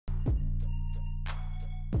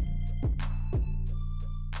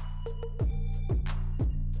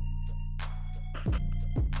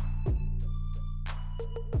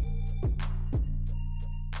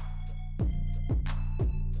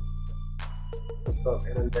What's up,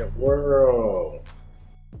 internet world?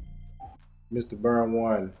 Mr. Burn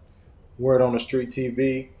One, Word on the Street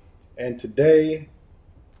TV. And today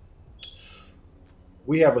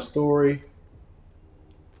we have a story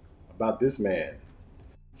about this man.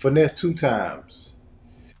 Finesse two times.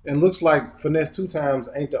 And looks like Finesse two times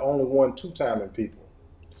ain't the only one two-timing people.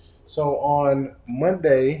 So on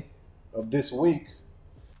Monday of this week,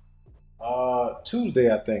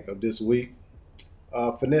 Tuesday I think of this week,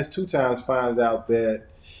 Finesse two times finds out that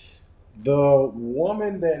the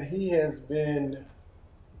woman that he has been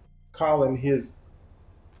calling his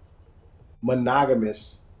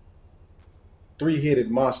monogamous three-headed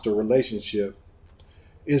monster relationship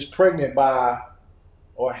is pregnant by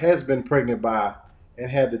or has been pregnant by and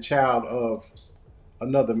had the child of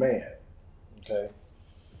another man. Okay.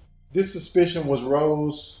 This suspicion was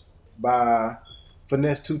rose by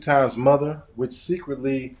Finesse two times mother, which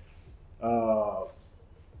secretly uh,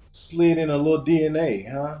 slid in a little DNA,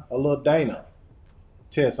 a little Dana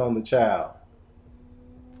test on the child,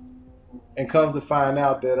 and comes to find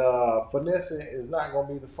out that Finesse is not going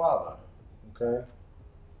to be the father. Okay.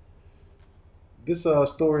 This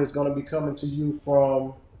story is going to be coming to you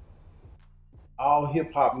from All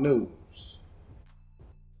Hip Hop News.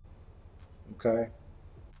 Okay.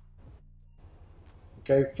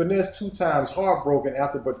 Okay. Finesse two times heartbroken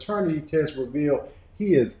after paternity test reveal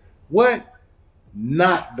he is what?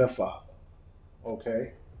 Not the father.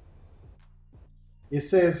 Okay. It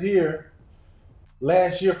says here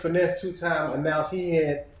last year Finesse two times announced he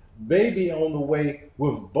had baby on the way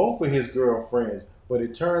with both of his girlfriends, but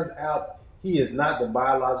it turns out he is not the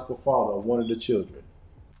biological father of one of the children.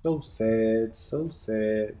 So sad, so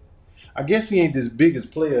sad. I guess he ain't as big as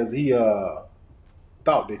player as he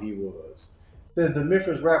thought that he was. Says the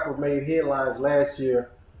Memphis rapper made headlines last year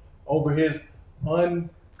over his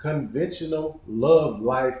unconventional love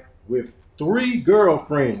life with three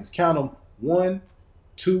girlfriends. Count them: one,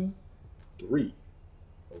 two, three.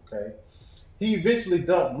 Okay. He eventually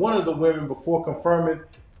dumped one of the women before confirming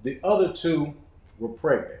the other two were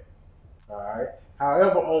pregnant. All right.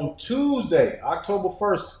 However, on Tuesday, October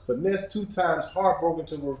 1st, Finesse two times heartbroken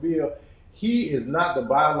to reveal he is not the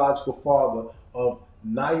biological father of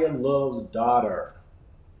Naya Love's daughter.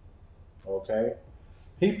 Okay.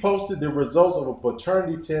 He posted the results of a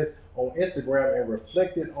paternity test on Instagram and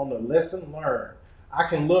reflected on the lesson learned. I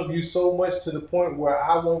can love you so much to the point where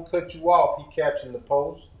I won't cut you off, he captioned the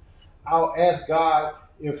post. I'll ask God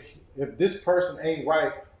if this person ain't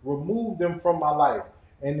right, remove them from my life.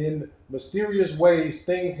 And in mysterious ways,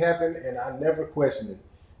 things happen and I never question it.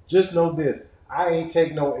 Just know this, I ain't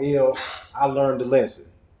take no L. I learned the lesson.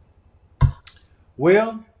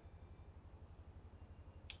 Well,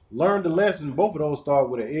 learned the lesson. Both of those start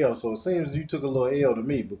with an L, so it seems you took a little L to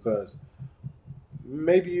me because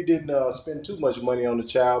maybe you didn't spend too much money on the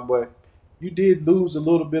child, but you did lose a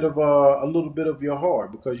little bit of your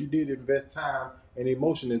heart because you did invest time and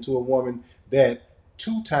emotion into a woman that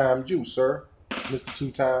two times you, sir, Mister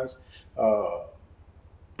Two Times. Uh,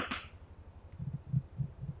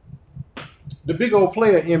 the big old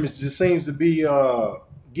player image just seems to be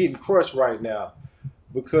getting crushed right now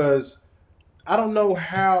because I don't know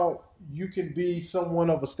how you can be someone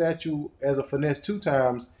of a statue as a Finesse two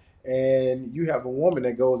times and you have a woman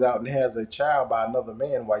that goes out and has a child by another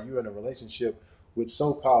man while you're in a relationship with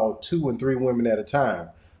so-called two and three women at a time.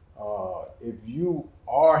 If you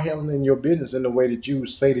are handling your business in the way that you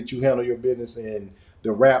say that you handle your business in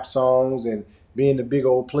the rap songs and being the big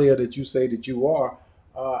old player that you say that you are,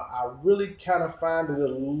 I really kind of find it a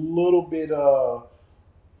little bit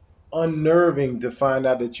unnerving to find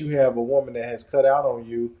out that you have a woman that has cut out on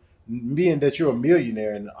you, being that you're a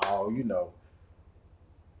millionaire and all,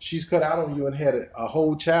 she's cut out on you and had a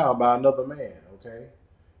whole child by another man, okay?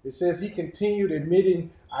 It says he continued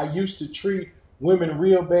admitting, I used to treat women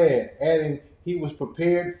real bad, adding he was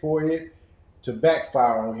prepared for it to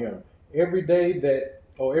backfire on him. Every day that,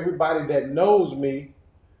 or everybody that knows me,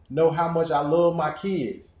 know how much I love my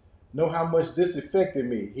kids, know how much this affected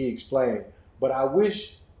me, he explained. But I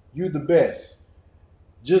wish you the best.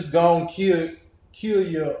 Just go and kill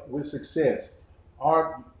you with success.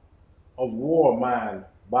 Art of war, mind,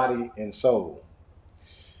 body, and soul.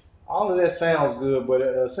 All of that sounds good, but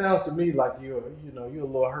it sounds to me like you're a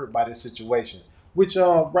little hurt by this situation, which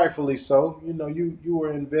rightfully so. You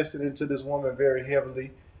were invested into this woman very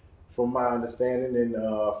heavily, from my understanding, and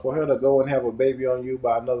for her to go and have a baby on you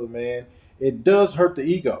by another man, it does hurt the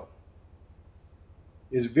ego.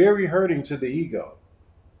 It's very hurting to the ego,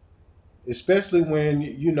 especially when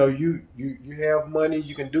you have money,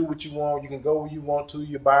 you can do what you want, you can go where you want to,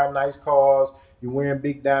 you buy nice cars, You're wearing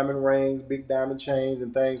big diamond rings, big diamond chains,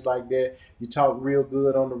 and things like that. You talk real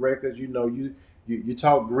good on the records. You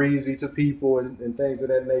talk greasy to people and things of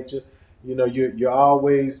that nature. You're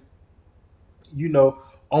always you know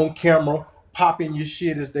on camera popping your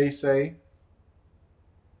shit, as they say.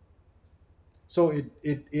 So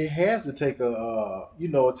it has to take a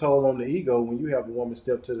toll on the ego when you have a woman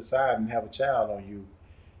step to the side and have a child on you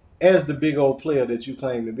as the big old player that you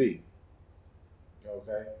claim to be.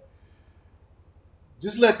 Okay,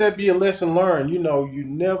 just let that be a lesson learned. You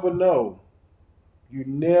never know. You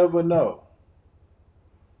never know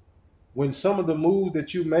when some of the moves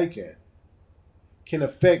that you're making can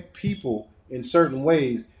affect people in certain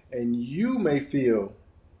ways, and you may feel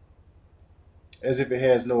as if it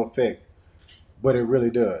has no effect, but it really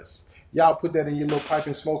does. Y'all put that in your little pipe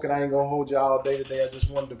and smoke it. I ain't gonna hold y'all all day today. I just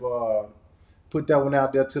wanted to put that one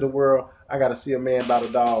out there to the world. I gotta see a man about a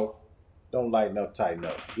dog. Don't lighten up, tighten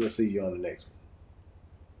up. We'll see you on the next one.